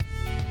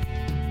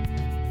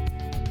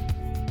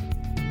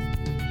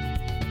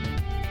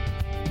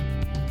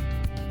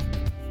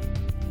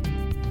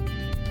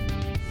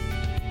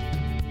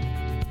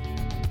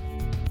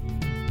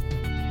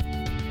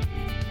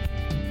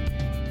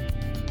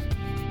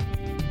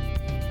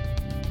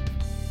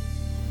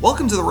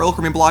Welcome to the Royal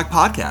Caribbean Blog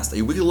Podcast,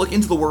 a weekly look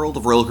into the world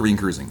of Royal Caribbean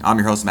cruising. I'm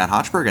your host, Matt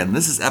Hochberg, and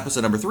this is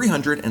episode number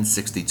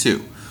 362.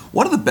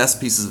 One of the best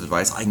pieces of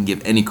advice I can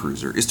give any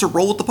cruiser is to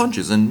roll with the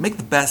punches and make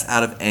the best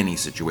out of any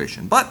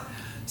situation. But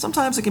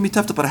sometimes it can be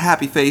tough to put a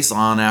happy face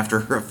on after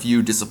a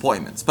few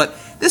disappointments. But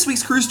this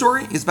week's cruise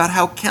story is about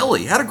how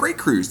Kelly had a great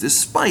cruise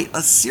despite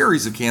a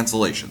series of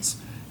cancellations.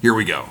 Here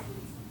we go.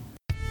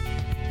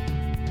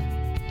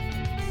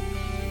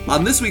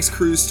 On this week's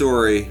cruise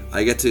story,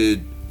 I get to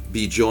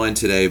be joined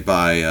today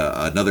by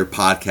another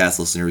podcast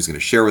listener who's going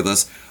to share with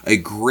us a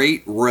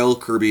great Royal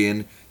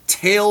Caribbean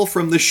tale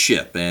from the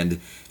ship. And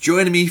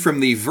joining me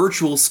from the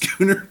virtual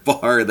schooner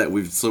bar that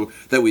we've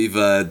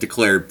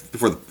declared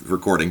before the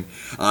recording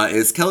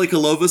is Kelly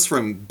Kolovas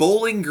from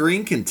Bowling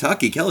Green,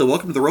 Kentucky. Kelly,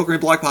 welcome to the Royal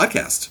Caribbean Blog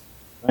Podcast.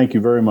 Thank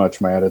you very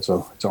much, Matt. It's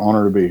an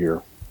honor to be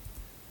here.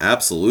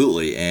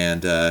 Absolutely.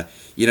 And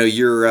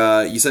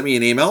you sent me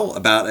an email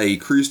about a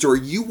cruise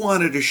story you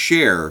wanted to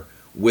share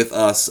with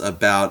us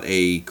about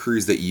a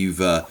cruise that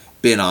you've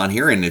been on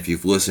here. And if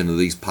you've listened to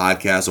these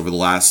podcasts over the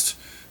last,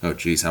 how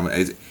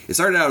many? It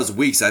started out as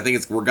weeks. I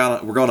think we're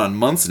going on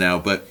months now.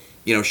 But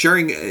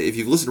sharing, if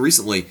you've listened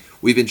recently,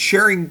 we've been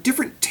sharing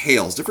different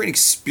tales, different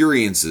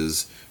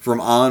experiences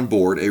from on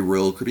board a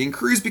Royal Caribbean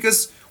cruise.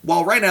 Because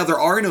while right now there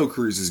are no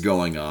cruises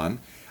going on,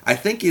 I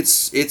think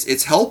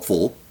it's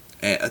helpful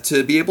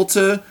to be able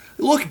to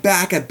look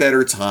back at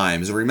better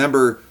times and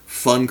remember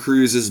fun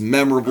cruises,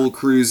 memorable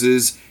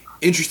cruises,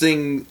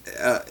 interesting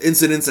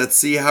incidents at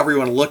sea, however you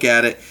want to look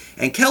at it.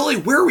 And Kelly,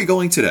 where are we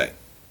going today?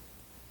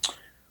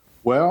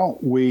 Well,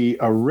 we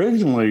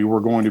originally were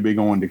going to be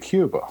going to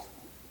Cuba.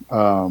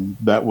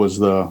 That was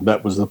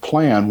the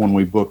plan when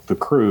we booked the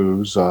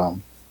cruise. Like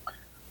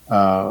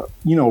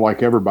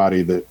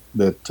everybody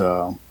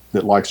that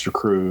likes to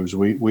cruise,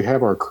 we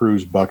have our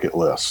cruise bucket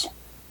list.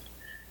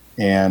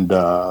 And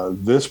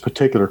this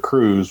particular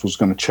cruise was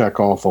going to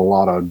check off a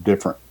lot of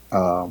different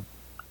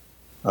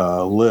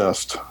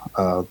list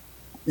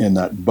in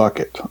that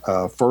bucket.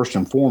 First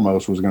and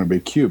foremost was going to be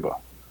Cuba.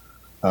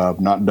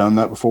 I've not done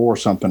that before,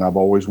 something I've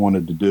always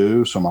wanted to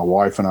do. So my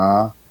wife and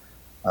I,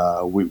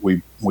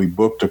 we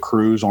booked a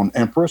cruise on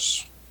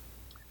Empress.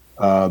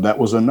 That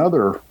was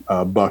another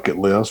bucket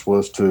list,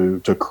 was to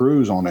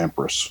cruise on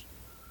Empress.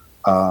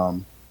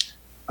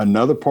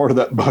 Another part of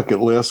that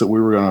bucket list that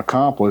we were going to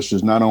accomplish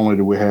is not only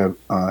do we have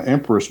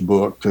Empress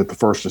booked at the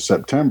 1st of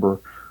September,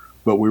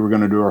 but we were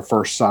going to do our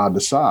first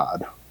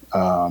side-to-side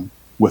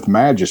with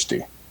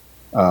Majesty,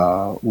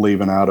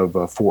 leaving out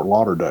of Fort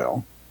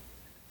Lauderdale.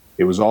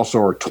 It was also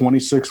our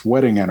 26th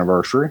wedding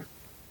anniversary,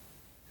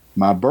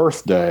 my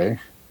birthday,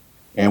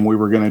 and we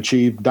were going to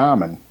achieve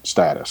diamond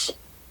status.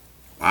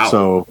 Wow.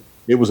 So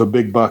it was a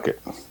big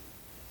bucket.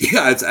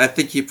 Yeah, I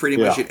think you pretty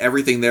much hit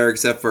everything there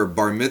except for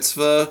bar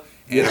mitzvah,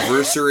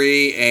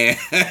 anniversary,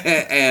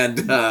 and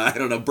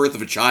birth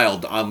of a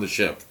child on the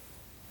ship.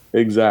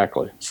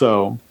 Exactly.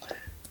 So,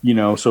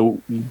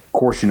 of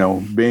course,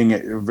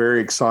 being very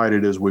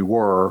excited as we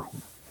were,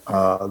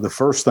 the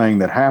first thing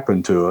that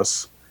happened to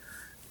us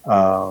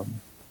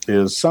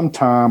is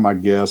sometime, I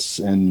guess,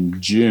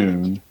 in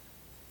June,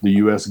 the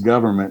U.S.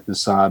 government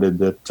decided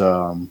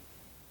that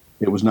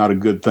it was not a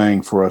good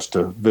thing for us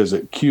to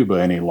visit Cuba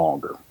any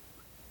longer.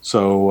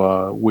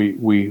 So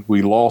we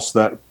lost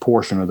that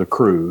portion of the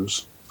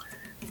cruise.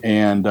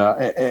 And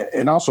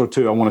also,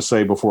 too, I want to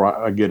say before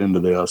I get into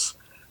this,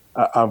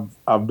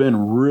 I've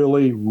been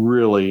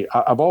really,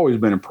 I've always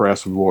been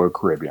impressed with Royal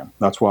Caribbean.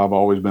 That's why I've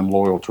always been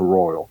loyal to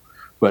Royal.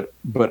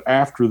 But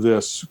after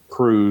this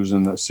cruise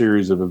and the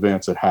series of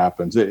events that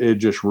happens, it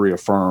just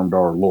reaffirmed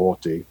our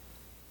loyalty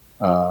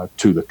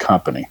to the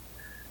company.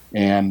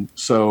 And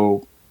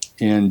so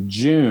in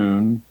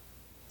June,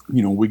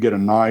 we get a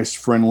nice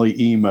friendly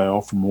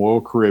email from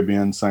Royal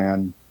Caribbean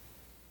saying,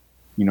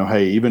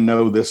 hey, even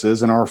though this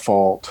isn't our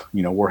fault,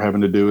 we're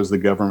having to do as the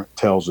government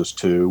tells us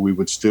to, we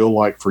would still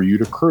like for you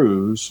to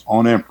cruise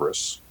on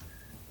Empress.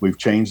 We've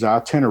changed the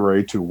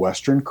itinerary to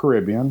Western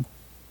Caribbean,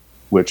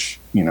 which,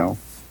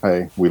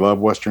 hey, we love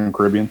Western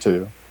Caribbean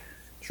too.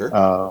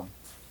 Sure.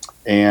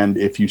 And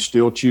if you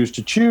still choose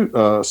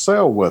to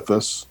sail with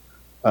us,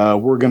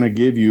 we're going to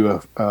give you a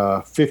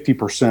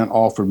 50%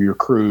 off of your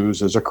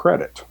cruise as a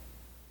credit.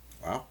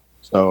 Wow.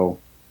 So,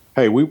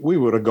 hey, we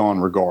would have gone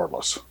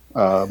regardless.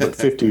 But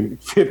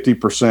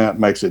 50%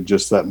 makes it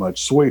just that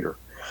much sweeter.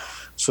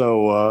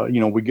 So,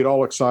 we get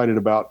all excited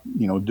about,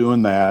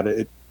 doing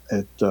that.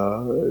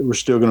 We're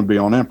still going to be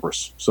on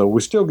Empress. So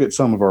we still get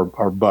some of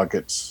our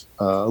buckets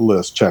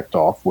list checked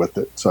off with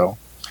it. So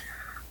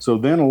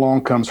then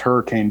along comes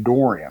Hurricane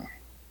Dorian.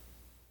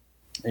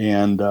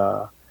 And,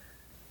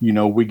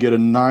 we get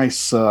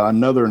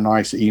another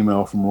nice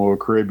email from Royal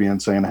Caribbean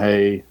saying,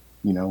 hey,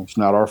 it's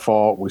not our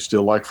fault. We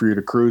still like for you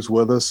to cruise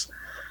with us.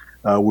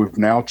 We've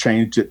now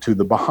changed it to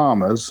the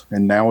Bahamas,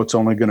 and now it's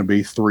only going to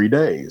be 3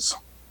 days.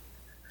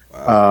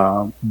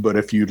 Wow. But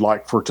if you'd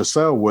like to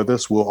sail with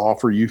us, we'll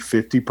offer you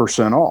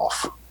 50%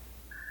 off.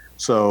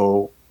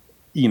 So,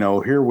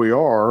 here we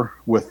are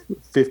with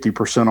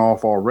 50%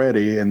 off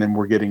already, and then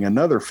we're getting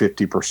another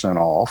 50%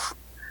 off.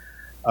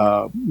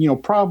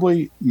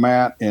 Probably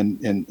Matt,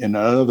 in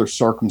another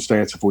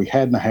circumstance, if we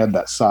hadn't had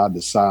that side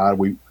to side,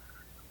 we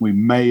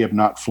may have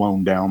not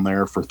flown down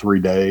there for 3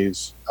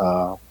 days.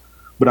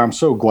 But I'm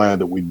so glad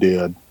that we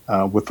did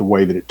with the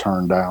way that it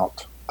turned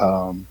out.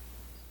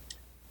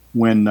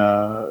 When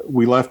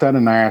we left out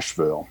of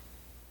Nashville,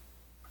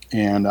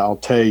 and I'll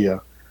tell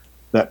you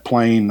that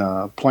plane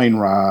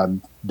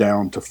ride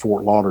down to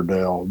Fort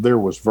Lauderdale, there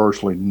was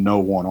virtually no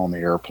one on the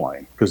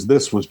airplane, because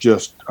this was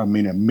just,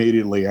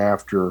 immediately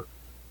after,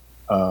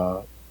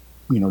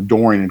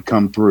 Dorian had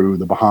come through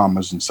the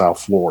Bahamas and South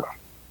Florida.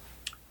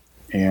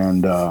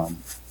 And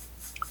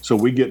so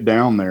we get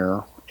down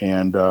there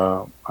and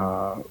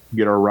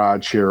get our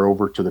ride share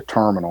over to the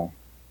terminal.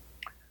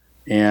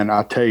 And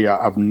I tell you,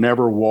 I've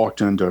never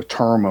walked into a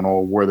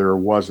terminal where there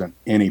wasn't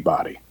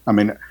anybody.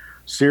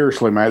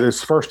 Seriously, man, this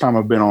is the first time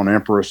I've been on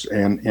Empress,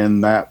 and in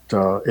that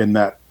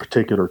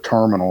particular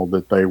terminal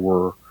that they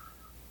were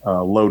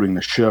loading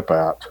the ship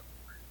at,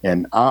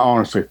 and I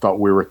honestly thought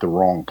we were at the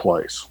wrong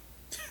place.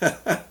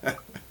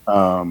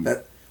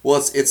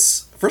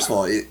 It's first of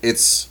all, it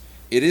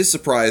is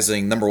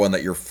surprising. Number one,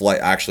 that your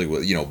flight actually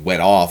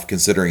went off,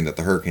 considering that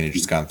the hurricane had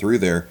just gone through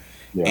there.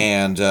 Yeah.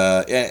 And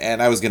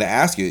I was going to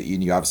ask you,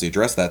 and you obviously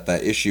addressed that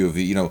issue of,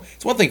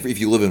 it's one thing if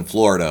you live in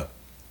Florida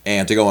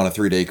and to go on a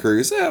 3-day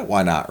cruise,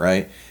 why not,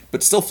 right?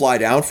 But still fly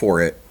down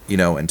for it,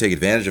 and take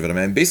advantage of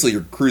it. Basically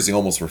you're cruising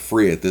almost for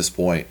free at this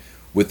point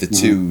with the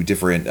two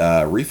different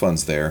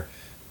refunds there.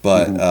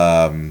 But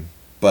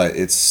but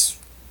it's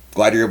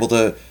glad you're able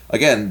to,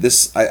 again,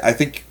 this, I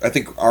think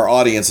our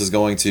audience is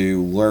going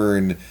to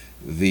learn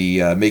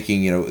the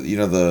making,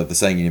 the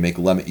saying,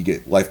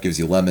 life gives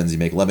you lemons, you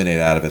make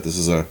lemonade out of it. This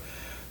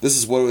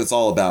is what it's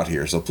all about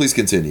here. So please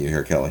continue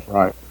here, Kelly.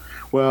 Right.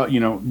 Well,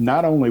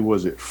 not only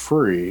was it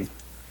free,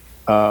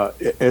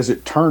 as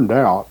it turned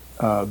out,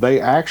 they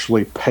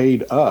actually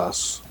paid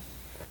us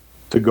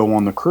to go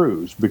on the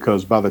cruise,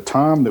 because by the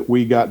time that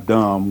we got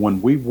done, when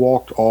we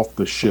walked off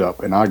the ship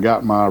and I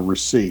got my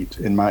receipt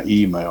in my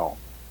email,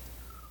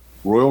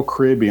 Royal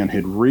Caribbean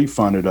had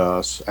refunded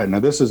us. And now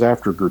this is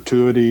after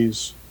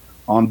gratuities,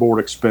 onboard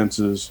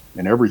expenses,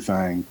 and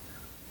everything.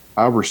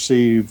 I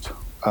received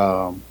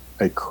a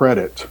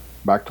credit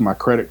back to my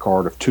credit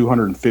card of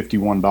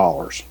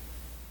 $251.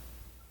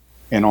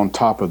 And on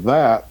top of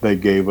that, they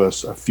gave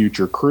us a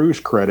future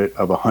cruise credit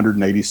of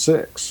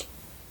 $186.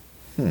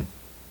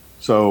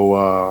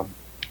 So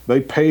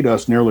they paid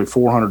us nearly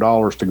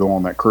 $400 to go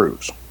on that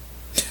cruise.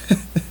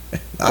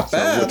 Not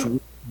bad.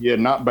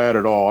 Not bad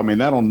at all.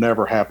 That'll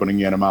never happen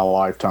again in my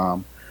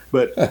lifetime.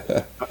 But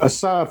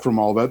aside from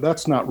all that,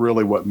 that's not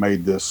really what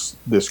made this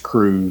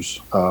cruise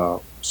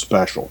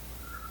special.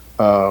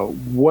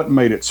 What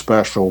made it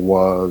special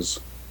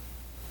was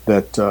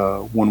that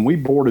when we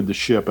boarded the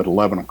ship at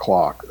 11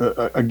 o'clock,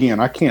 again,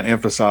 I can't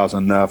emphasize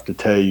enough to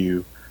tell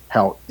you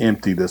how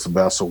empty this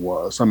vessel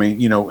was.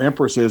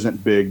 Empress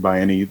isn't big by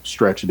any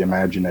stretch of the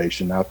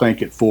imagination. I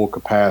think at full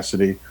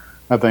capacity,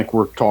 I think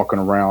we're talking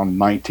around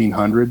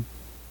 1,900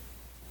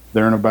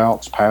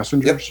 thereabouts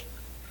passengers.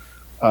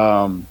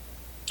 Yep.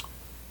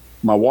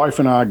 My wife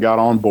and I got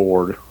on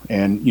board,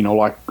 and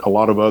like a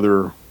lot of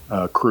other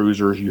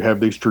cruisers, you have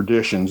these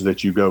traditions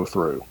that you go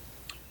through.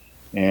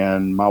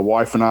 And my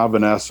wife and I,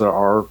 Vanessa,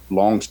 our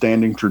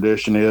long-standing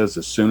tradition is,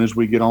 as soon as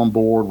we get on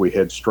board, we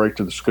head straight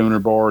to the schooner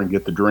bar and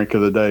get the drink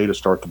of the day to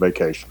start the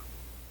vacation.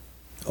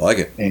 I like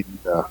it. And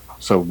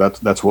so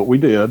that's what we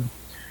did.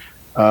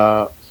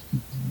 But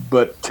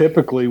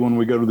typically when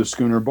we go to the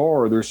schooner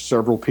bar, there's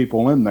several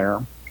people in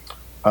there.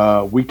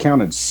 We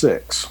counted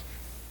 6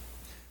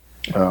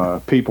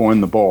 people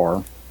in the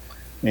bar.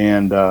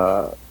 And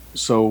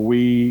so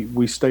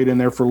we stayed in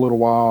there for a little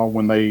while.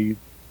 When they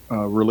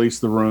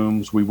released the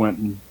rooms, we went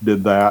and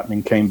did that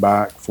and came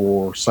back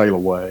for sail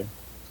away.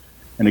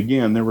 And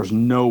again, there was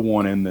no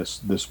one in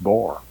this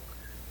bar.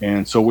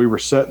 And so we were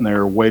sitting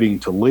there waiting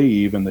to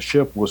leave, and the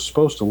ship was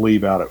supposed to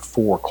leave out at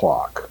 4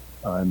 o'clock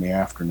in the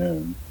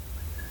afternoon.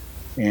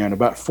 And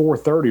about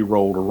 4:30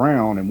 rolled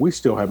around, and we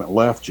still haven't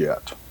left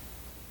yet.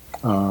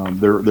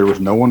 There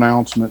was no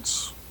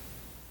announcements,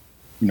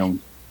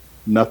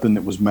 nothing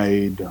that was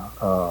made,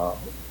 of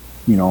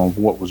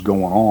what was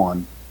going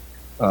on.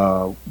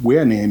 We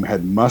hadn't even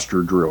had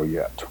muster drill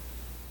yet.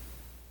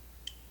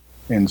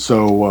 And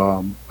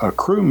so a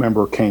crew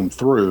member came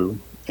through,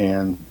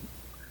 and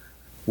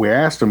we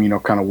asked him,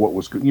 kind of what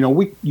was,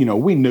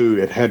 we knew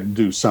it had to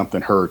do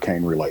something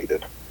hurricane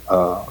related.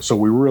 So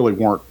we really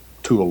weren't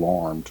too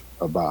alarmed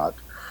about it.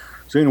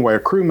 So anyway, a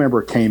crew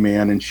member came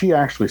in, and she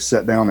actually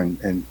sat down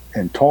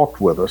and talked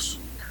with us.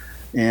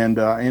 And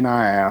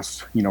I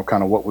asked,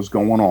 kind of what was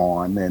going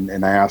on,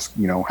 and asked,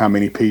 how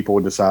many people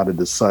decided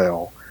to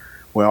sail.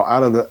 Well,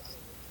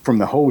 from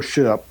the whole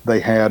ship, they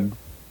had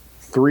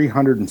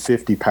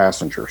 350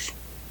 passengers.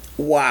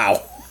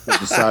 Wow.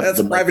 That's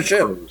a private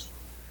ship. Cruise.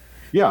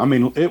 Yeah,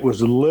 it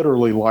was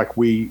literally like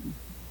we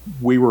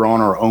were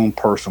on our own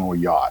personal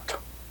yacht.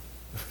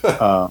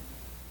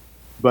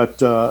 But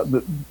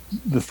the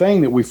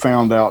thing that we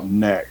found out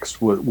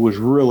next was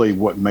really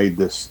what made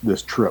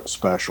this trip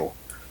special.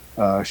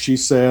 She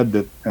said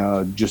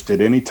that just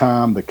at any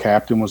time the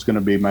captain was going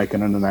to be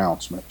making an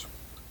announcement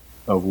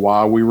of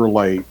why we were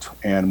late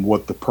and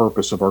what the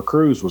purpose of our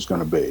cruise was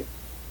going to be.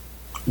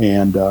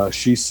 And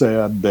she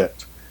said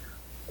that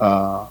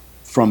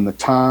from the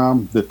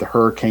time that the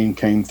hurricane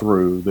came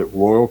through, that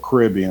Royal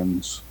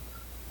Caribbean's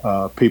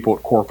people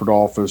at corporate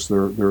office,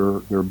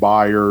 their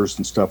buyers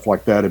and stuff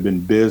like that, have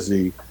been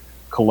busy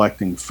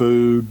collecting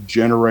food,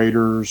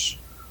 generators,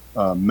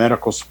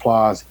 medical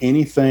supplies,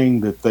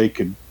 anything that they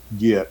could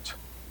get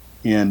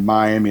in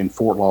Miami and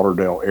Fort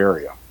Lauderdale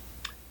area.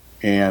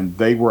 And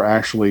they were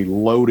actually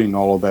loading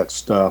all of that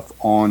stuff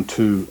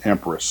onto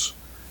Empress.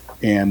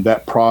 And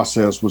that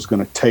process was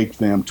going to take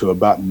them to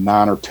about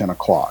 9 or 10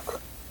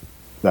 o'clock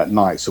that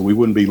night. So we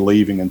wouldn't be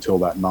leaving until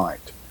that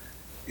night.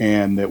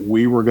 And that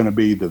we were going to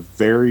be the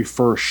very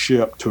first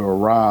ship to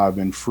arrive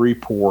in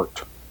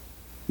Freeport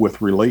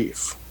with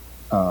relief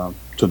to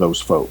those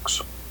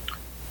folks.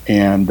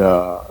 And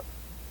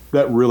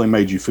that really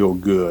made you feel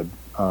good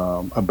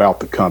about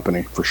the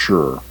company, for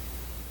sure.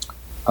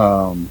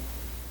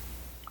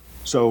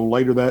 So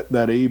later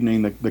that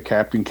evening, the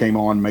captain came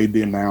on, made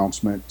the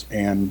announcement,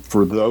 and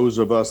for those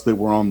of us that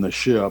were on the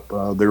ship,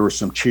 there were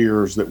some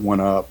cheers that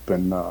went up,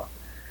 and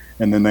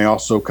then they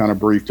also kind of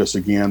briefed us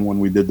again when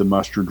we did the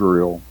muster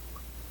drill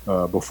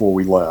before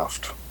we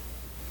left,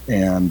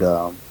 and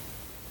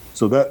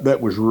so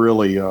that was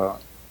really,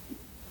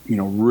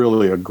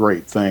 really a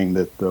great thing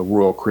that the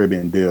Royal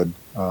Caribbean did,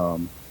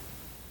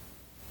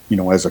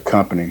 as a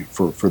company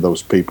for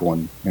those people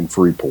in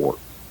Freeport.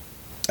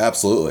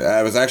 Absolutely.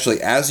 I was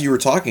actually, as you were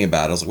talking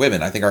about it, I was like, wait a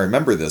minute, I think I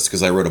remember this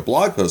because I wrote a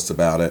blog post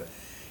about it.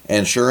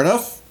 And sure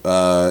enough,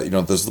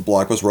 this is the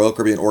blog post. Royal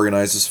Caribbean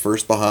organizes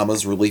first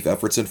Bahamas relief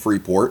efforts in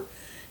Freeport.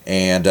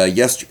 And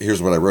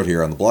here's what I wrote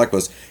here on the blog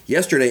post.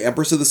 Yesterday,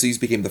 Empress of the Seas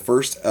became the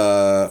first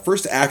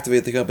to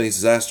activate the company's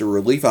disaster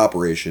relief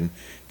operation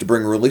to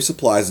bring relief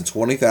supplies and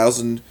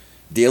 20,000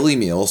 daily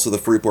meals to the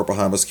Freeport,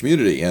 Bahamas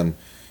community. And,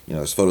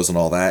 there's photos and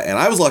all that. And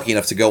I was lucky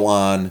enough to go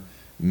on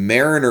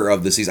Mariner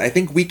of the Seas. I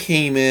think we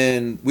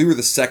were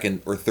the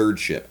second or third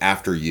ship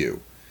after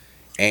you.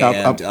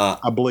 And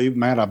I believe,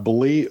 Matt,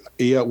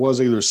 it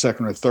was either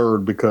second or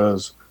third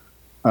because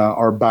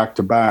our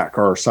back-to-back,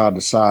 our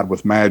side-to-side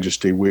with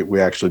Majesty, we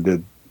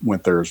actually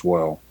went there as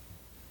well.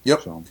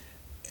 Yep. So.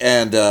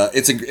 And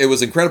it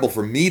was incredible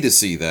for me to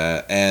see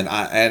that, and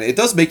it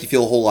does make you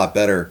feel a whole lot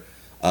better,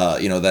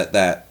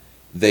 that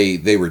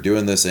they were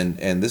doing this,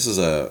 and this is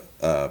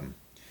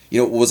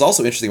what was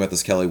also interesting about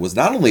this, Kelly, was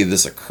not only did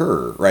this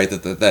occur, right,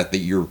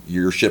 that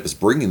your ship is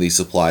bringing these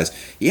supplies.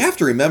 You have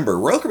to remember,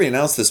 Royal Caribbean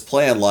announced this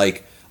plan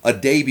like a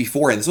day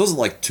before, and this wasn't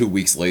like 2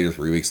 weeks later,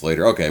 3 weeks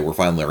later. Okay, we're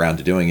finally around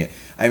to doing it.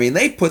 I mean,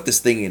 they put this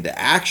thing into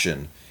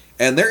action,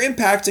 and they're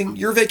impacting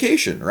your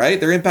vacation, right?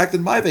 They're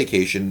impacting my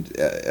vacation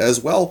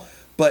as well.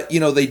 But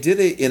they did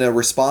it in a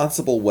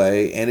responsible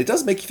way, and it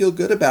does make you feel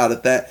good about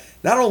it. That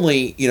not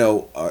only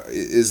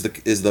is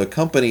the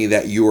company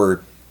that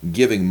you're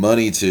giving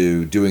money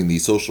to doing the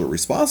social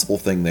responsible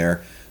thing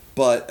there,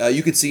 but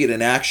you could see it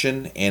in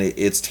action, and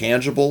it's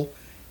tangible,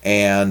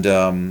 and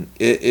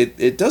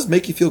it does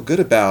make you feel good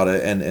about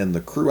it, and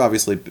the crew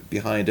obviously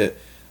behind it.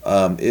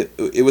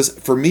 It was,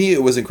 for me,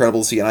 it was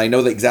incredible to see, and I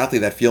know that exactly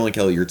that feeling,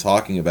 Kelly, you're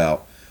talking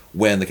about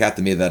when the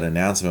captain made that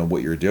announcement of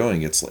what you're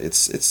doing. You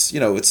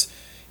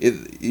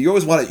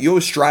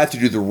always strive to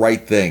do the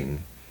right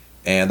thing,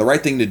 and the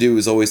right thing to do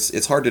is always,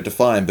 it's hard to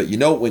define, but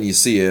when you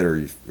see it or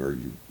you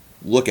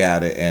look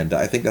at it, and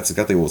I think that's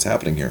exactly what was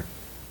happening here.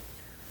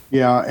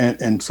 Yeah,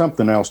 and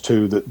something else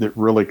too that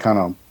really kind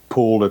of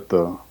pulled at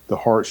the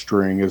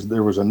heartstring is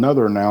there was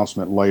another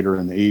announcement later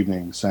in the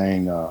evening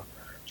saying,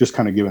 just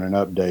kind of giving an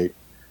update,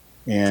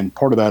 and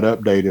part of that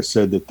update is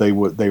said that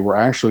they were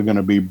actually going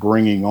to be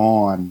bringing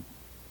on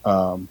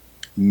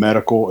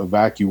medical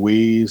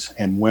evacuees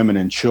and women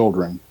and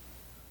children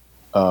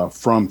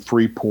from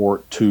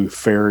Freeport to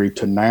ferry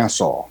to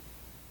Nassau.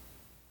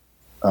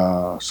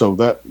 So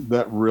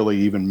that really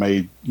even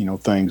made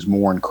things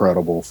more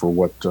incredible for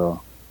what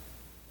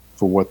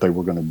they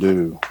were going to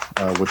do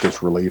with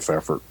this relief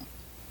effort.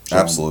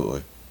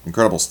 Absolutely,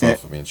 incredible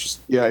stuff. It's just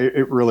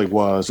it really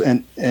was,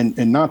 and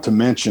not to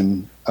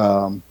mention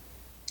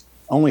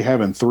only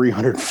having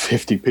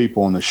 350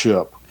 people on the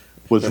ship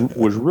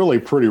was really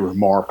pretty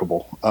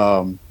remarkable.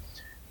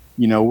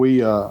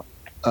 We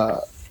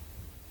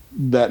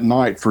that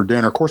night for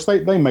dinner, of course,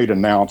 they made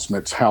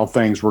announcements how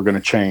things were going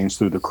to change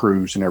through the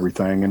cruise and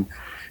everything.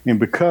 And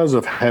because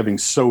of having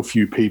so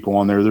few people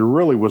on there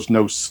really was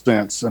no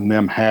sense in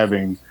them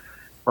having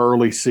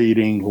early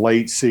seating,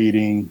 late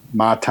seating,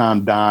 my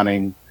time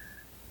dining,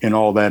 and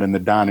all that in the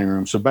dining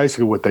room. So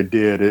basically what they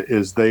did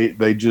is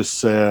they just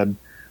said,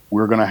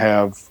 we're going to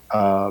have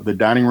the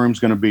dining room's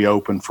going to be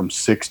open from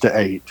 6 to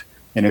 8,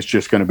 and it's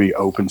just going to be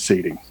open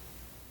seating.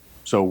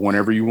 So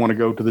whenever you want to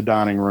go to the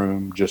dining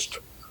room, just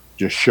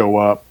show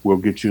up. We'll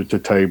get you to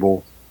the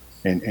table,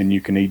 and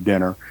you can eat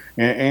dinner.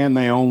 And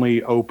they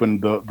only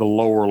opened the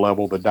lower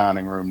level, the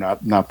dining room,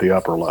 not the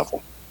upper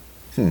level.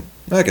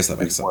 I guess that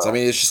makes as sense. I well.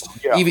 mean, it's just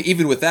Yeah,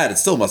 even with that, it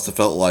still must have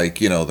felt like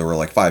there were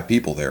like 5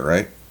 people there,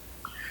 right?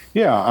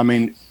 yeah. I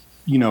mean,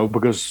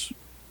 because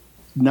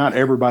not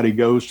everybody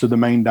goes to the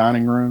main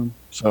dining room,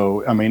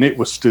 so I mean, it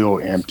was still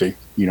empty.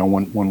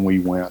 When we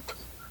went,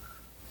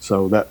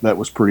 so that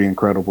was pretty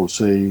incredible to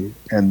see.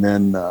 And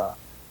then,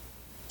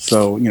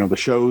 so the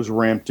shows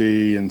were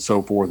empty and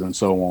so forth and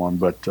so on.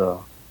 But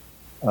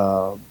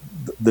the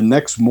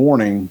next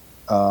morning.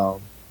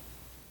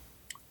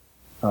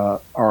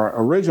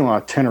 Our original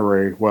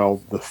itinerary,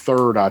 well, the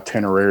third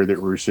itinerary that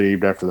we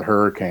received after the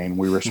hurricane,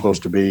 we were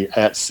supposed to be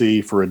at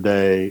sea for a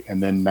day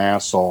and then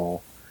Nassau,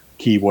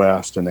 Key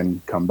West, and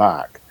then come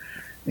back.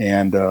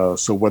 And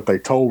so what they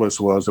told us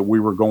was that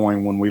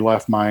when we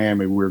left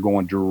Miami, we were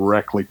going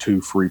directly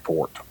to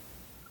Freeport.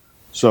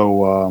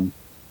 So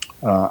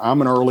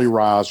I'm an early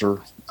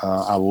riser.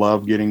 I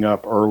love getting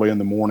up early in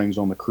the mornings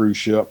on the cruise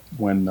ship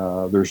when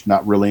there's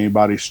not really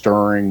anybody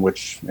stirring,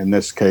 which in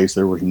this case,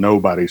 there was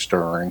nobody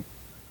stirring.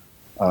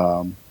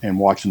 And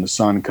watching the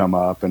sun come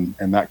up and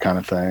that kind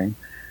of thing.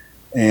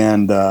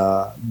 And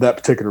that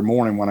particular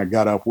morning when I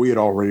got up, we had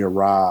already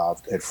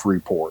arrived at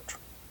Freeport.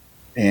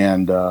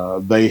 And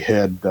they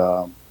had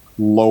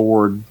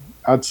lowered,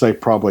 I'd say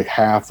probably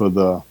half of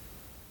the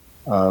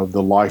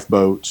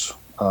lifeboats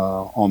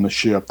on the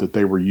ship that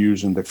they were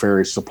using to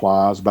ferry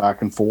supplies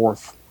back and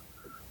forth.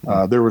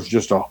 There was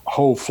just a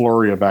whole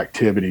flurry of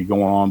activity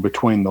going on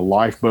between the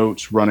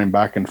lifeboats running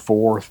back and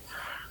forth.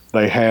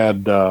 They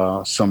had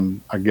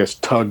some, I guess,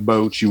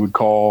 tugboats you would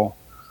call,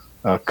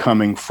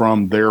 coming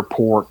from their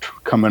port,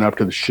 coming up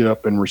to the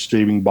ship and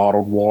receiving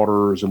bottled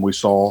waters. And we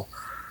saw,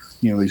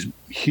 these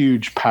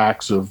huge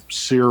packs of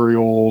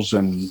cereals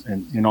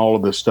and all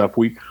of this stuff.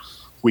 We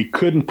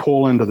couldn't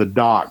pull into the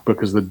dock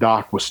because the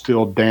dock was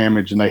still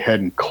damaged and they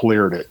hadn't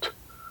cleared it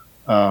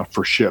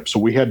for ships. So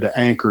we had to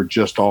anchor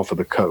just off of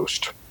the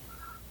coast.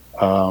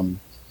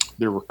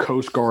 There were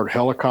Coast Guard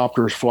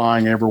helicopters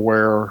flying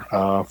everywhere.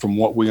 From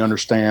what we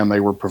understand, they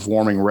were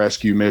performing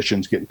rescue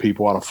missions, getting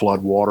people out of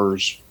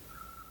floodwaters,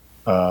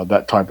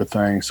 that type of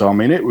thing. So, I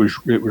mean, it was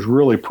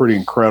really pretty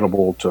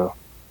incredible to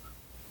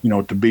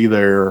be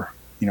there,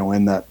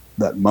 in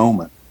that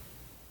moment.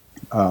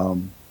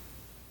 And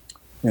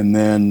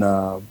then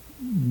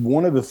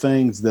one of the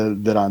things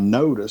that I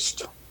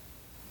noticed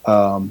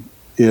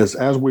is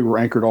as we were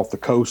anchored off the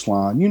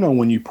coastline,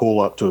 when you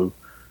pull up to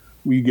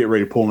you get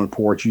ready to pull in the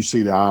port, you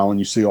see the island,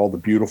 you see all the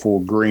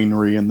beautiful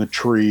greenery and the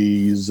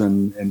trees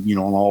and and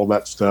all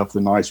that stuff, the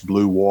nice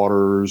blue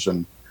waters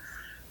and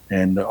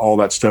all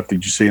that stuff that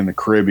you see in the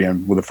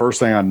Caribbean. Well, the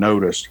first thing I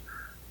noticed,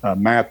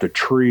 Matt, the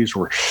trees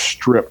were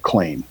stripped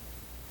clean.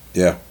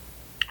 Yeah.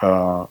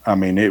 I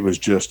mean, it was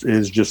just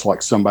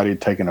like somebody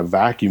had taken a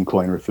vacuum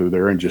cleaner through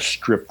there and just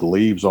stripped the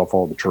leaves off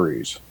all the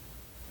trees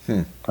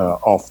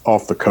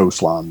off the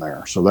coastline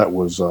there. So that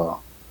was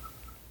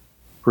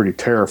pretty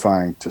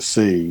terrifying to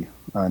see.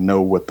 I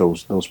know what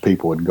those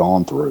people had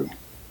gone through.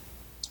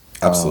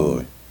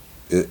 Absolutely,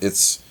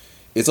 it's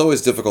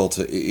always difficult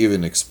to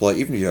even explain.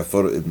 Even if you have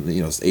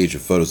this age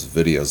of photos and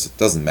videos, it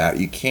doesn't matter.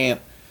 You can't.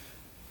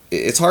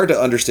 It's hard to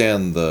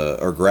understand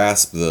or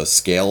grasp the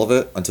scale of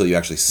it until you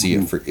actually see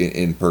it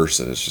in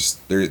person. It's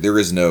just there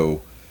is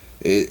no.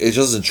 It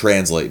doesn't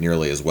translate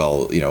nearly as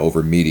well,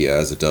 over media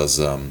as it does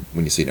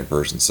when you see it in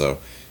person. So,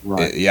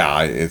 right.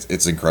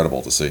 It's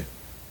incredible to see.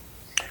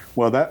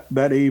 Well,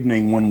 that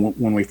evening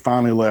when we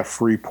finally left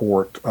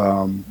Freeport,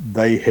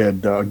 they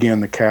had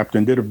again, the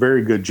captain did a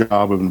very good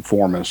job of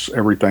informing us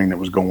everything that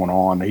was going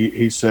on.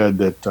 He said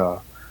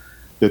that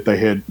they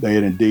had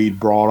indeed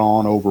brought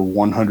on over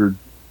 100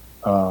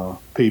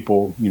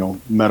 people,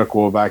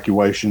 medical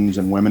evacuations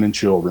and women and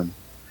children,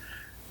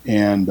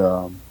 and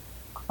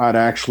I'd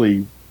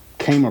actually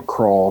came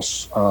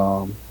across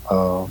a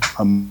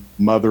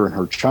mother and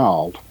her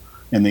child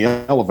in the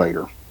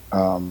elevator.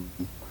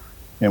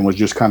 And was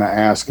just kind of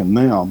asking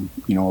them,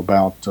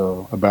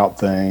 about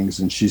things.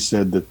 And she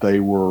said that they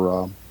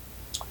were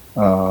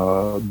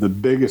the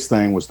biggest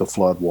thing was the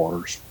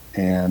floodwaters.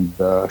 And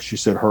she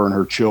said her and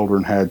her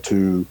children had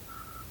to,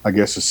 I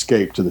guess,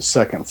 escape to the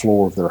second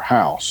floor of their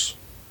house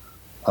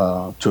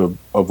to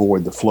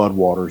avoid the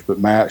floodwaters. But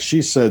Matt,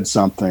 she said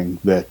something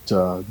that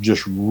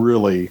just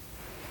really,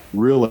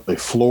 really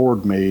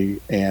floored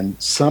me, and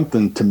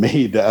something to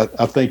me that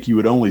I think you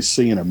would only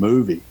see in a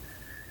movie.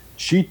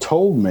 She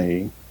told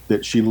me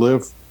that she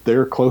lived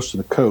there close to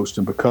the coast,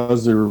 and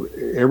because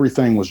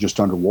everything was just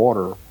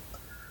underwater,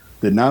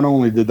 that not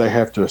only did they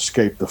have to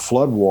escape the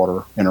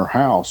floodwater in her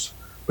house,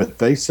 but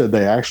they said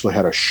they actually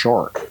had a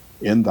shark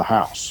in the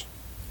house.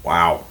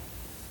 Wow.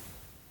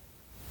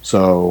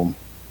 So,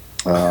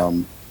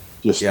 I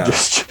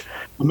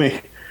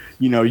mean,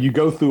 you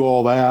go through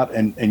all that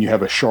and you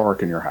have a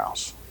shark in your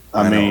house.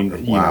 I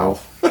mean, wow.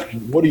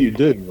 What do you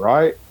do,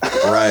 right?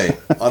 Right.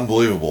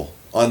 Unbelievable.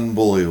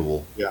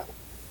 Yeah.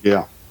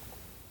 Yeah.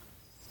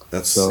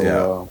 That's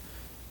so.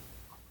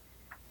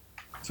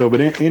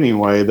 But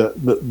anyway,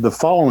 the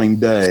following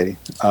day,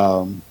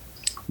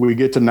 we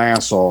get to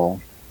Nassau,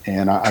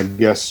 and I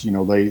guess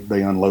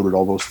they unloaded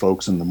all those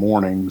folks in the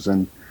mornings,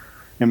 and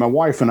And my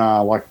wife and I,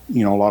 like, a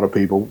lot of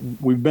people,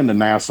 we've been to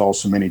Nassau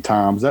so many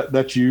times.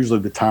 That's usually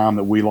the time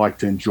that we like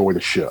to enjoy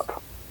the ship,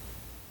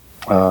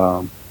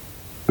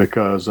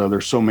 because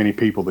there's so many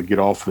people that get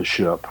off the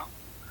ship.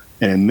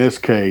 And in this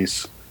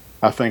case,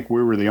 I think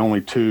we were the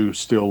only two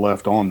still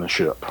left on the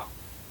ship.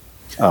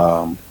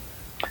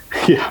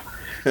 Yeah.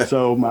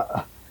 So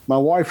my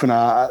wife and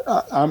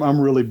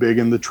I'm really big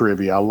in the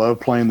trivia. I love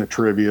playing the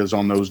trivias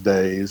on those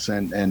days,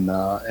 and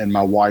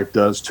my wife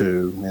does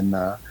too. And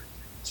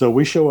so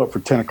we show up for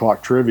 10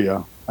 o'clock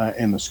trivia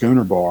in the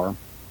Schooner Bar,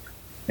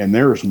 and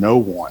there's no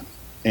one.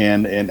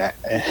 And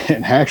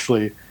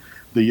actually,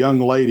 the young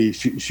lady,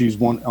 she's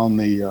one on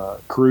the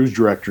cruise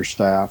director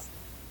staff.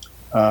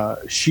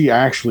 She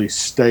actually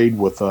stayed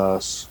with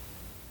us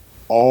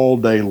all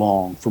day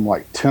long, from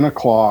like 10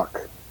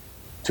 o'clock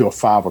till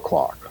 5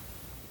 o'clock,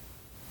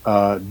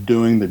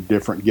 doing the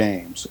different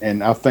games.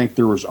 And I think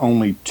there was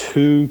only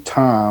 2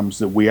 times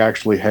that we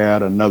actually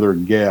had another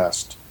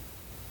guest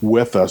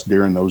with us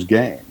during those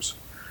games.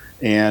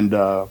 And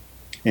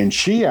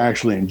she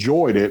actually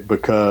enjoyed it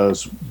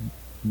because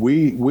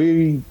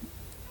we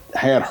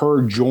had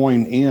her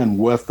join in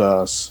with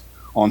us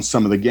on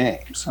some of the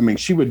games. I mean,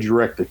 she would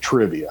direct the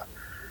trivia,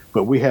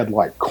 but we had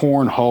like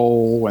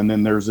cornhole, and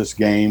then there's this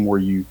game where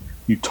you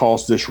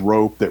toss this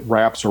rope that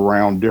wraps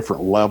around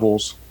different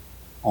levels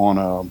on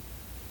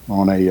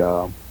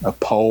a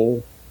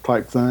pole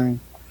type thing.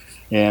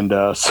 And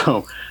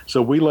so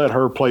we let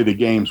her play the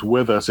games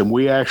with us, and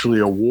we actually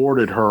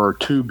awarded her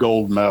 2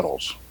 gold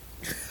medals.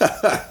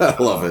 I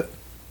love it.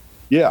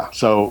 Yeah.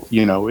 So,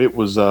 it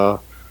was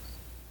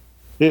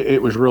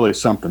it was really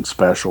something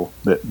special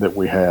that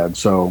we had.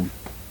 So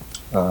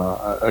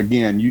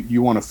again,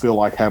 you want to feel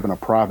like having a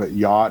private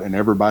yacht and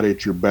everybody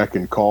at your beck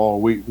and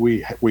call.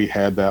 We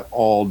had that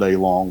all day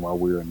long while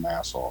we were in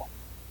Nassau.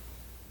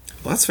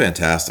 Well, that's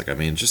fantastic. I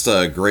mean, just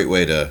a great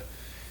way to,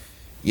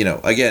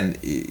 again,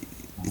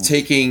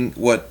 taking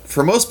what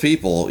for most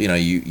people,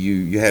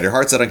 you had your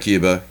heart set on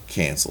Cuba,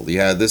 canceled. You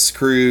had this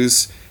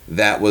cruise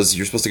that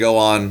you're supposed to go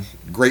on,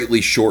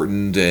 greatly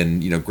shortened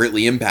and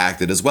greatly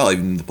impacted as well.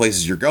 Even the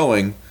places you're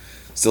going,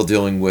 still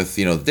dealing with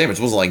the damage.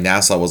 It wasn't like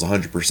Nassau was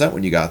 100%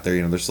 when you got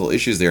there. There's still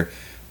issues there,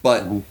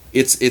 but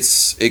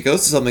it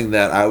goes to something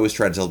that I always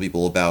try to tell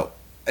people about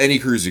any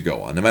cruise you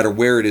go on, no matter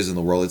where it is in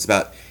the world.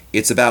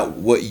 It's about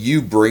what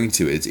you bring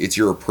to it. It's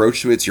your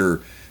approach to it. It's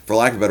your, for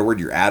lack of a better word,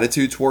 your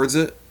attitude towards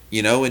it.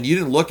 And you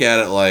didn't look at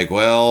it like,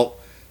 well,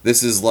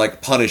 this is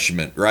like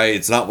punishment, right?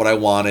 It's not what I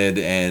wanted,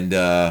 and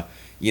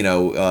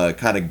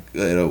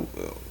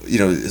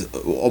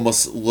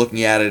almost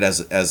looking at it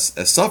as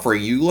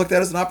suffering. You looked at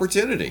it as an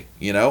opportunity,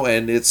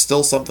 and it's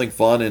still something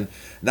fun. And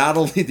not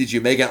only did you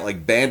make out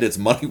like bandits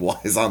money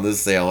wise on this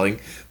sailing,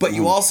 but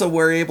you also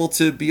were able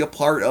to be a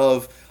part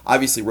of,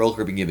 obviously, Royal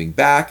Caribbean giving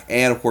back,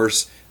 and of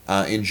course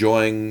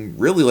enjoying,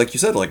 really, like you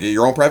said, like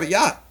your own private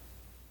yacht.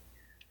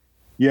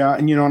 Yeah,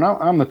 and and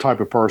I'm the type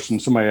of person.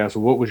 Somebody asks,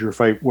 well, what's your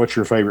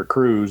favorite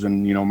cruise?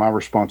 And my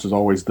response is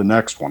always the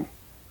next one.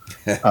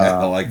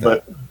 I like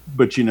that.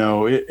 But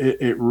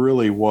it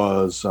really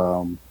was.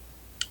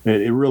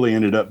 It really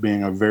ended up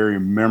being a very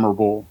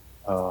memorable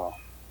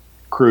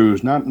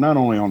cruise, not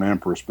only on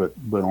Empress but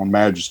on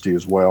Majesty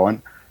as well.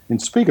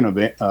 And speaking of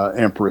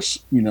Empress,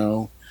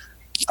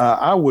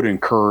 I would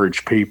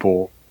encourage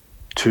people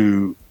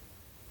to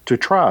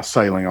try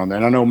sailing on that.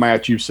 And I know,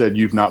 Matt, you said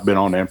you've not been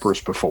on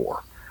Empress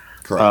before.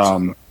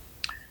 Correct.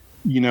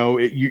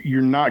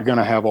 You're not going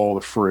to have all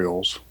the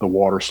frills, the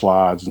water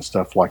slides and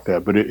stuff like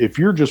that. But if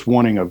you're just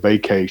wanting a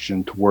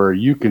vacation to where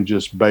you can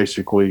just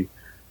basically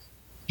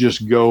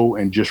just go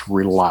and just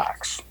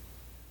relax,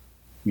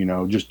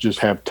 just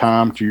have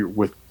time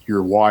with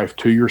your wife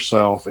to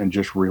yourself and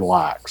just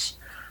relax.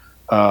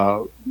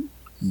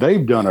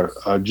 They've done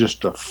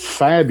just a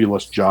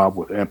fabulous job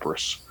with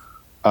Empress.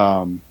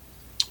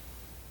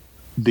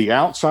 The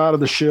outside of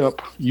the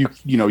ship,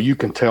 you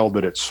can tell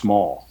that it's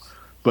small.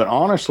 But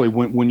honestly,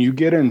 when you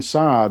get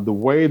inside, the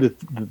way that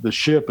the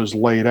ship is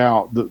laid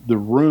out, the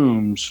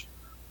rooms,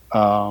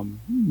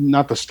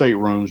 not the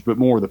staterooms, but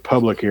more the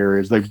public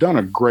areas, they've done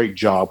a great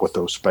job with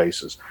those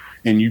spaces.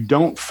 And you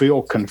don't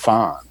feel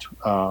confined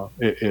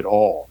at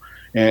all.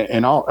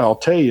 And I'll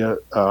tell you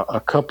a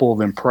couple of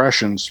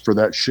impressions for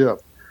that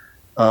ship.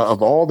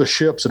 Of all the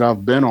ships that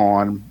I've been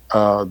on,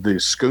 the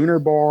Schooner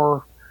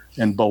Bar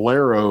and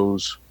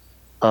Boleros,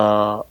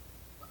 I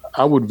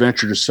would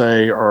venture to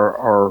say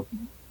are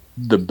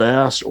the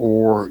best,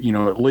 or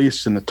at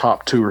least in the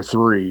top 2 or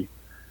 3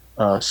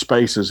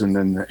 spaces in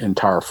the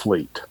entire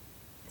fleet.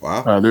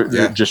 Wow.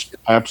 They're just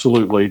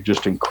absolutely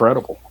just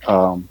incredible.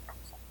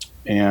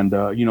 And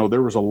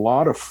there was a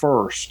lot of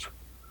first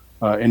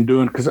in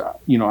doing, because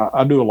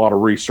I do a lot of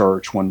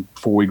research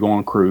before we go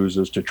on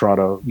cruises to try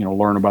to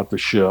learn about the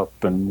ship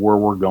and where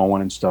we're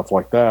going and stuff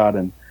like that.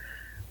 And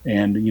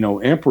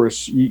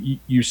Empress,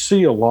 you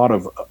see a lot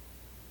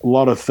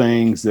of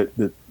things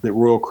that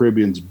Royal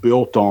Caribbean's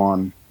built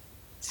on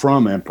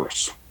from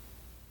Empress.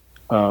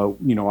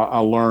 I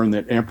learned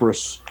that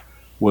Empress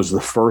was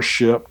the first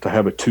ship to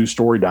have a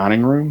 2-story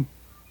dining room.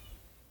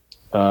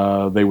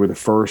 They were the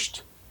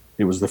first.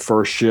 It was the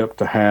first ship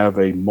to have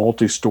a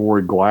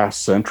multi-story glass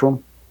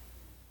centrum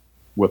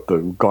with the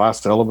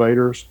glass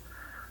elevators.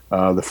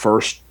 The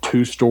first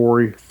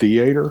two-story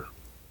theater,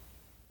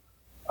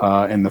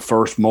 and the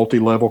first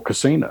multi-level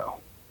casino.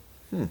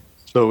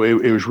 So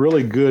it was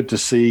really good to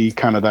see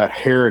kind of that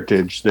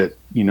heritage that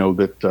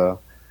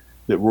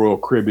that Royal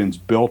Caribbean's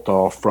built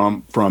off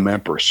from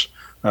Empress.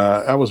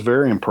 I was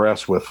very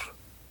impressed with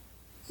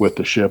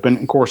the ship, and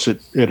of course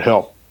it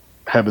helped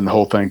having the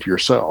whole thing to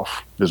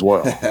yourself as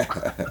well.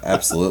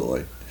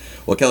 Absolutely.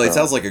 Well, Kelly, it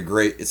sounds like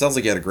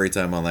you had a great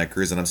time on that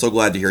cruise, and I'm so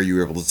glad to hear you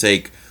were able to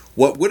take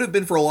what would have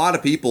been for a lot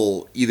of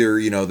people either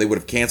they would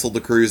have canceled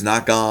the cruise,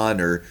 not gone,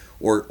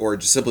 or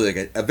just simply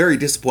like a very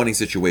disappointing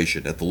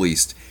situation at the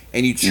least,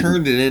 and you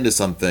turned it into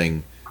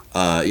something,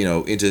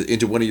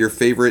 into one of your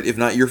favorite, if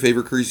not your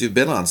favorite cruise you've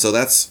been on. So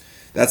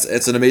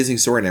it's an amazing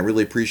story, and I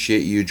really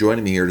appreciate you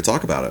joining me here to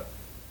talk about it.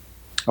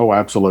 Oh,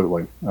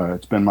 absolutely.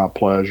 It's been my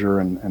pleasure.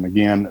 And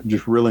again,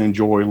 just really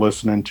enjoy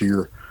listening to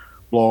your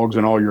blogs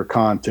and all your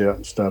content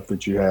and stuff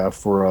that you have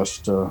for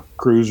us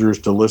cruisers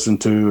to listen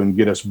to and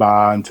get us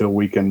by until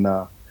we can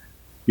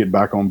get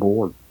back on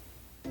board.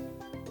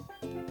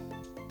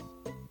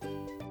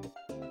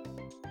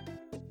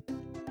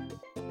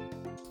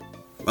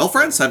 Well,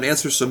 friends, time to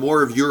answer some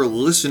more of your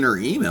listener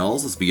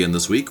emails. Let's begin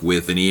this week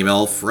with an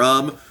email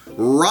from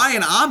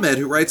Ryan Ahmed,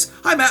 who writes,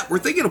 "Hi, Matt. We're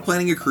thinking of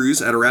planning a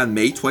cruise at around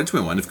May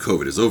 2021, if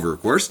COVID is over,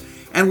 of course,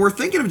 and we're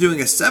thinking of doing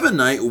a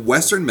 7-night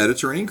Western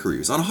Mediterranean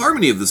cruise on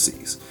Harmony of the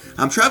Seas.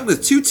 I'm traveling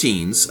with 2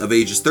 teens of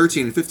ages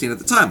 13 and 15 at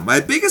the time.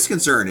 My biggest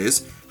concern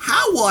is,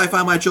 how will I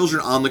find my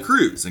children on the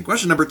cruise? And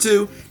question number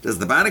 2, does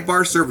the Bannock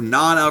Bar serve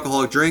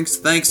non-alcoholic drinks?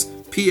 Thanks.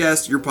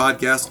 P.S. Your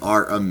podcasts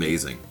are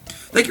amazing."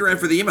 Thank you, Ryan,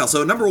 for the email.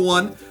 So, number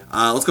 1,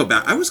 let's go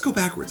back. I always go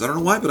backwards. I don't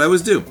know why, but I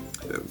always do.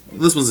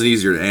 This one's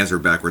easier to answer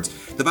backwards.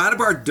 The Bannock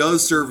Bar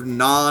does serve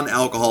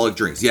non-alcoholic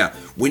drinks. Yeah,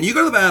 when you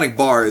go to the Bannock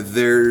Bar,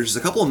 there's a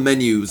couple of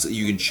menus that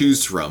you can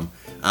choose from.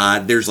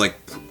 There's like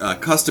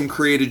custom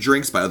created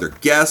drinks by other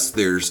guests.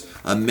 There's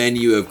a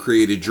menu of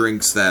created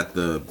drinks that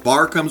the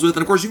bar comes with.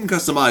 And of course, you can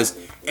customize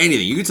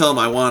anything. You can tell them,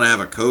 I want to have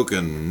a Coke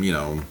and,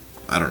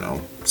 I don't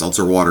know,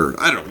 seltzer water.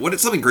 I don't know,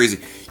 it's something crazy.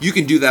 You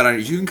can do that.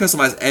 You can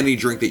customize any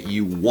drink that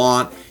you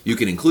want. You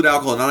can include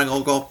alcohol and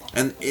non-alcohol.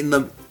 And in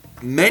the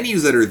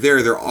menus that are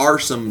there are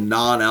some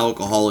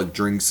non-alcoholic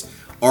drinks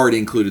already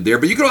included there.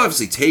 But you can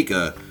obviously take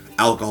a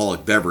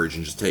alcoholic beverage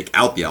and just take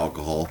out the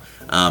alcohol.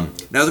 Now,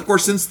 of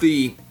course, since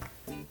the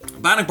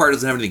Bannock Bar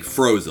doesn't have anything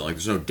frozen, like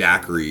there's no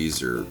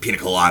daiquiris or pina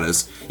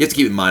coladas, you have to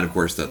keep in mind, of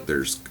course, that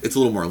it's a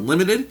little more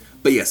limited.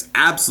 But yes,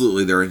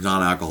 absolutely, there are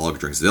non-alcoholic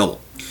drinks available.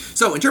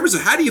 So, in terms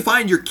of how do you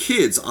find your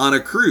kids on a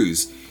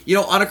cruise,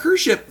 on a cruise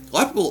ship,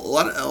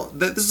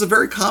 this is a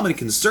very common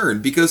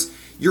concern because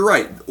you're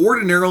right.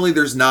 Ordinarily,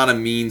 there's not a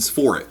means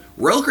for it.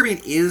 Royal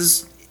Caribbean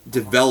is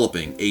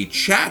developing a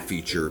chat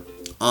feature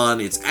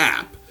on its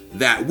app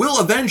that will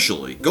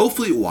eventually go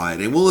fleet-wide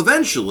and will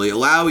eventually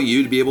allow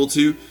you to be able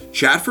to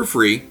chat for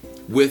free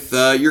with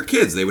your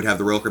kids. They would have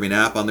the Royal Caribbean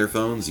app on their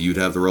phones, you'd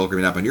have the Royal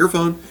Caribbean app on your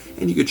phone,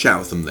 and you could chat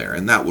with them there,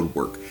 and that would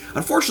work.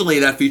 Unfortunately,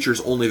 that feature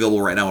is only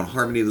available right now on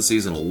Harmony of the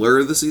Seas and Allure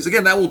of the Seas.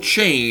 Again, that will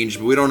change,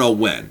 but we don't know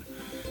when.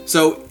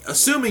 So,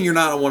 assuming you're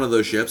not on one of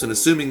those ships, and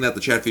assuming that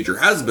the chat feature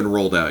hasn't been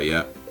rolled out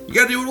yet, you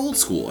gotta do it old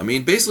school. I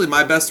mean, basically,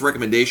 my best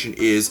recommendation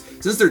is,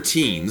 since they're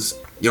teens,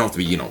 you don't have to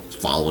be,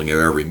 following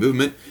their every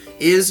movement,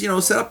 is,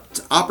 set up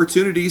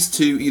opportunities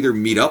to either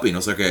meet up,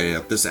 it's like, okay,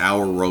 at this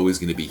hour, we're always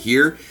going to be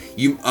here.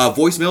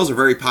 Voicemails are a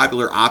very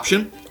popular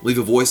option. Leave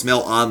a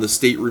voicemail on the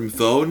stateroom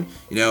phone.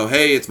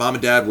 Hey, it's Mom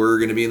and Dad, we're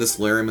going to be in the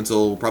solarium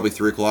until probably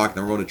 3 o'clock,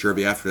 then we're going to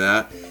trivia after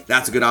that.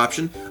 That's a good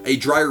option. A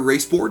dry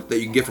erase board that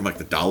you can get from like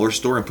the dollar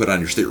store and put on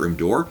your stateroom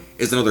door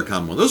is another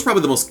common one. Those are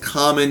probably the most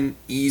common,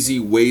 easy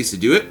ways to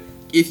do it.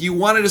 If you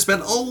wanted to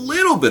spend a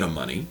little bit of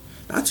money,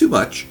 not too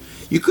much,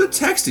 you could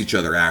text each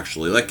other,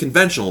 actually, like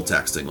conventional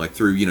texting, like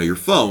through, your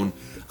phone.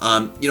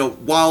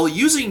 While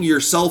using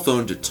your cell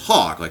phone to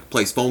talk, like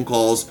place phone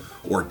calls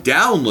or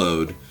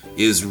download,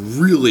 is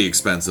really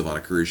expensive on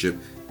a cruise ship,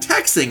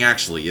 texting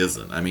actually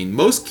isn't. I mean,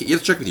 you have to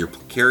check with your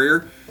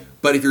carrier,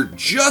 but if you're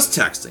just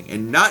texting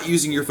and not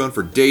using your phone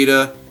for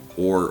data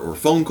or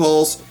phone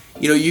calls,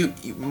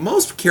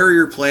 most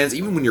carrier plans,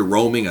 even when you're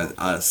roaming,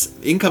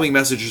 incoming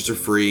messages are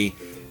free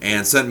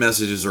and sent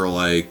messages are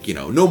like,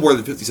 no more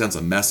than 50 cents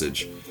a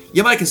message.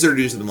 You might consider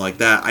doing something like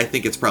that. I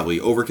think it's probably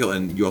overkill,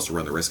 and you also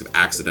run the risk of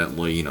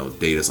accidentally,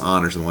 data's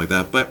on or something like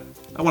that, but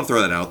I want to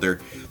throw that out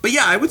there. But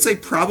yeah, I would say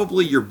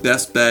probably your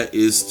best bet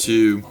is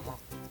to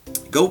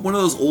go one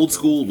of those old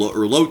school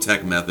or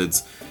low-tech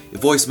methods,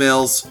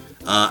 voicemails.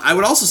 I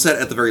would also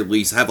set, at the very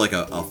least, have like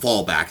a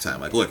fallback time.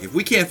 Like, look, if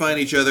we can't find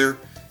each other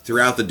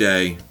throughout the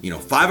day,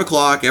 5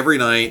 o'clock every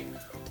night,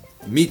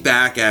 meet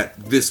back at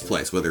this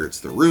place, whether it's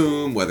the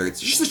room, whether it's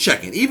just a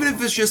check-in, even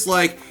if it's just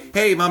like,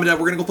 hey, Mom and Dad,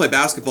 we're gonna go play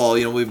basketball,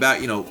 we'll be back,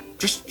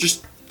 just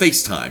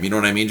FaceTime, you know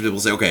what I mean?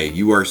 People say, okay,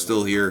 you are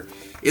still here.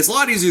 It's a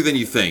lot easier than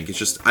you think. It's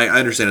just, I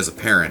understand as a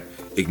parent,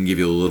 it can give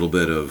you a little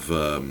bit of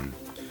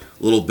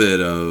little bit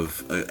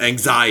of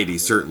anxiety,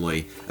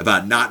 certainly,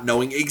 about not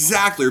knowing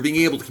exactly or being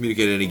able to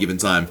communicate at any given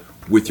time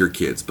with your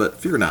kids. But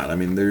fear not. I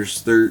mean,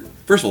 first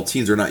of all,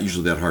 teens are not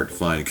usually that hard to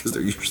find because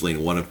they're usually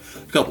in one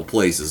of a couple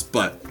places.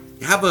 But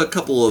have a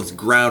couple of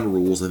ground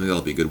rules. I think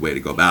that'll be a good way to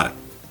go about it.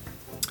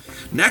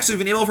 Next, we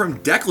have an email from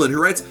Declan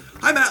who writes,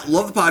 "Hi Matt,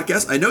 love the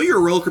podcast. I know you are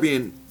a Royal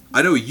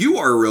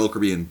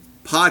Caribbean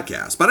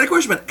podcast, but I have a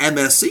question about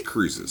MSC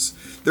cruises.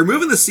 They're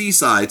moving the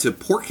Seaside to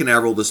Port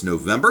Canaveral this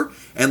November,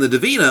 and the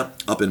Divina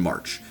up in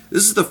March.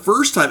 This is the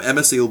first time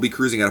MSC will be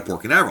cruising out of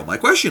Port Canaveral. My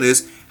question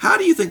is, how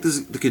do you think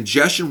the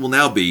congestion will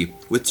now be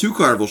with 2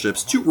 Carnival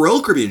ships, 2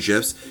 Royal Caribbean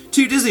ships,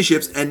 2 Disney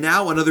ships, and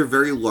now another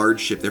very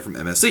large ship there from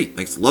MSC?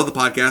 Thanks, love the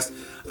podcast.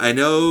 I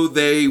know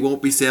they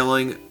won't be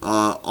sailing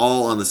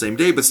all on the same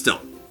day, but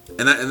still."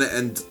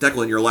 And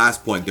Declan, your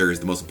last point there is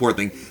the most important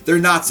thing. They're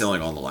not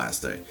sailing on the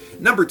last day.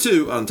 Number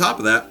 2, on top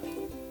of that,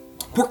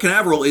 Port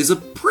Canaveral is a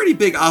pretty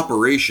big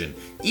operation.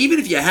 Even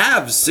if you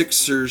have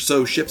 6 or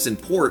so ships in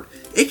port,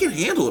 it can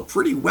handle it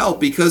pretty well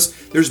because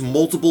there's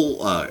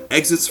multiple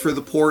exits for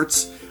the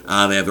ports.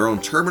 They have their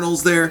own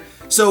terminals there.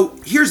 So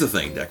here's the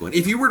thing, Declan.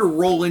 If you were to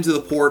roll into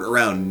the port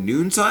around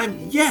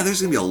noontime, yeah,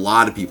 there's going to be a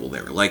lot of people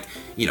there. Like,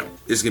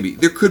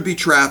 there could be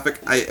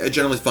traffic. I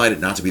generally find it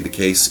not to be the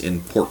case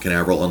in Port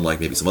Canaveral, unlike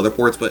maybe some other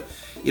ports, but,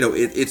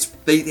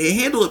 they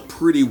handle it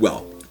pretty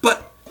well.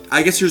 But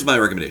I guess here's my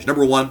recommendation.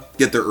 Number 1,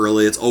 get there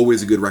early. It's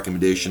always a good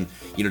recommendation,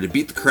 to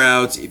beat the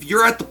crowds. If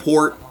you're at the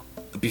port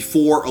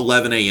before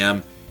 11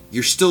 a.m.,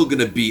 you're still going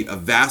to beat a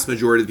vast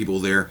majority of the people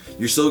there.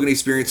 You're still going to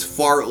experience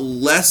far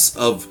less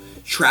of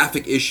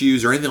traffic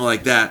issues or anything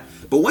like that.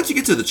 But once you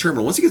get to the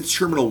terminal, once you get to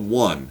Terminal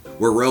 1,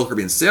 where Royal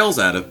Caribbean sails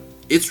out of,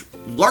 it's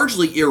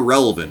largely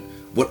irrelevant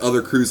what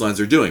other cruise lines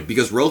are doing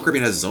because Royal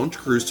Caribbean has its own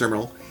cruise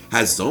terminal,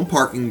 has its own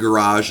parking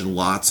garage and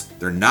lots.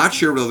 They're not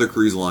shared with other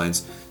cruise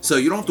lines. So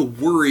you don't have to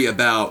worry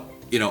about,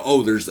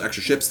 there's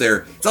extra ships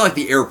there. It's not like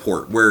the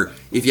airport where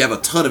if you have a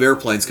ton of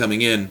airplanes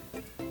coming in,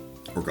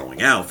 or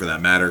going out for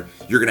that matter,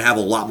 you're going to have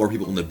a lot more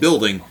people in the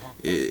building.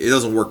 It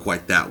doesn't work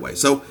quite that way.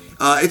 So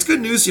it's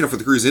good news, for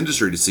the cruise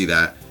industry to see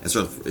that. And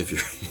so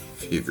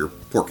if you're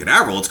Port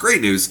Canaveral, it's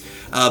great news.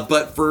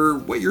 But for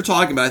what you're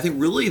talking about, I think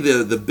really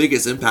the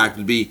biggest impact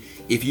would be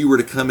if you were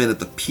to come in at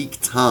the peak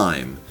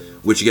time,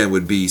 which again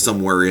would be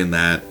somewhere in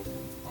that,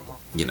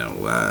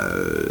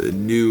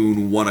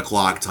 noon, 1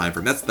 o'clock time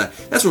frame.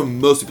 That's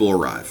when most people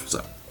arrive.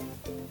 So.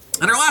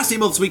 And our last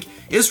email this week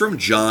is from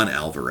John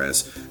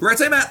Alvarez, who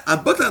writes, "Hey Matt,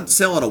 I'm booked on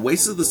sale on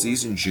Oasis of the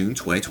Seas in June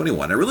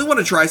 2021. I really want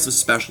to try some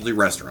specialty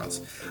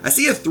restaurants. I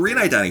see a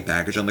 3-night dining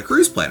package on the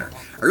cruise planner.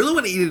 I really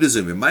want to eat at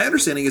Izumi. My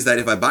understanding is that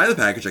if I buy the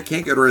package, I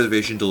can't get a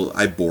reservation until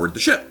I board the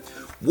ship.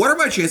 What are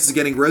my chances of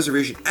getting a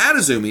reservation at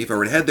Izumi if I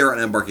were to head there on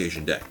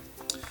embarkation day?"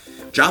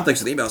 John, thanks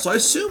for the email. So I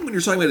assume when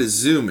you're talking about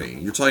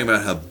Izumi, you're talking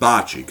about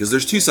hibachi, because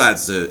there's 2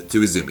 sides to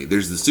Izumi.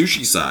 There's the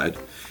sushi side,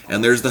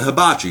 and there's the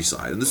hibachi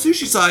side. And the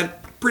sushi side,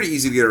 pretty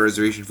easy to get a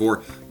reservation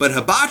for, but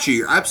hibachi,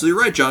 you're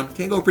absolutely right, John,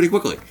 can go pretty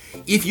quickly.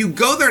 If you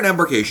go there on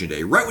embarkation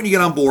day, right when you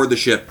get on board the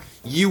ship,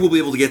 you will be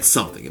able to get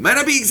something. It might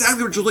not be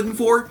exactly what you're looking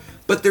for,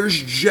 but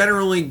there's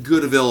generally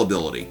good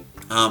availability.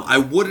 I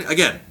wouldn't,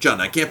 again,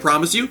 John, I can't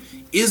promise you,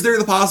 is there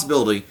the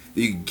possibility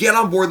that you get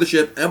on board the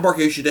ship,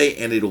 embarkation day,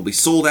 and it'll be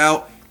sold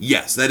out?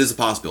 Yes, that is a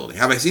possibility.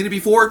 Have I seen it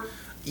before?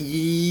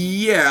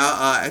 Yeah,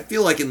 I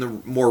feel like in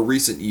the more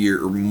recent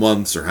year, or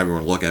months, or however you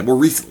want to look at it, more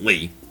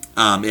recently,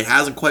 it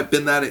hasn't quite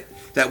been that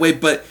way,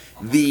 but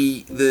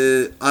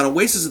on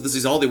Oasis of the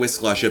Seas, all the Oasis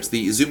class ships,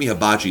 the Izumi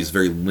Hibachi is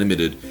very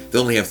limited. They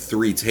only have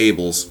 3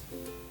 tables,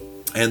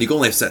 and you can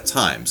only have set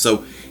time,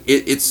 so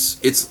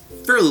it's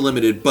fairly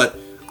limited. But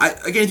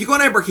again, if you go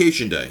on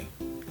embarkation day,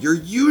 you're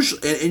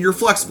usually and you're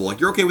flexible. Like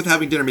you're okay with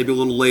having dinner maybe a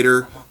little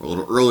later or a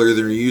little earlier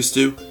than you're used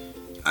to.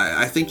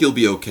 I think you'll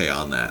be okay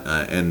on that,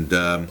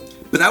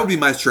 but that would be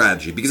my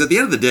strategy because at the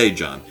end of the day,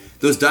 John,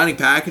 those dining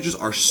packages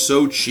are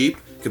so cheap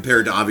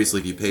compared to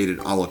obviously if you paid it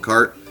a la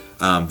carte.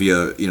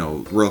 Via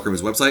Royal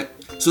Caribbean's website.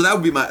 So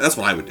that's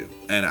what I would do,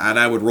 and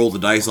I would roll the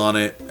dice on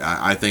it.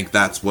 I think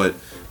that's what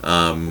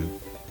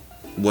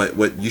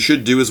you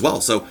should do as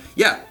well. So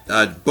yeah,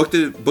 book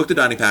the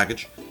dining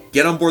package,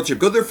 get on board the ship,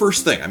 go there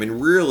first thing. I mean,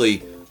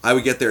 really, I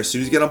would get there as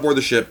soon as you get on board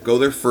the ship. Go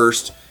there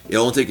first.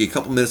 It'll only take you a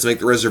couple minutes to make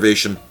the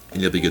reservation,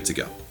 and you'll be good to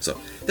go. So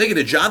thank you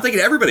to John, thank you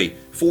to everybody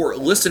for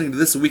listening to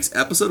this week's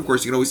episode. Of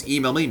course, you can always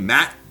email me,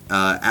 Matt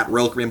at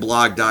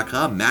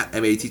RoyalCaribbeanBlog.com, Matt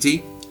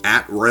MATT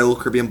at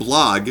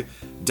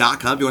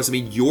RoyalCaribbeanBlog.com if you want to send me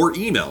your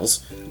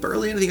emails about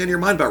really anything on your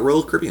mind about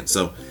Royal Caribbean.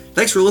 So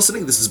thanks for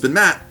listening. This has been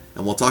Matt,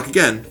 and we'll talk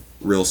again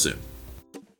real soon.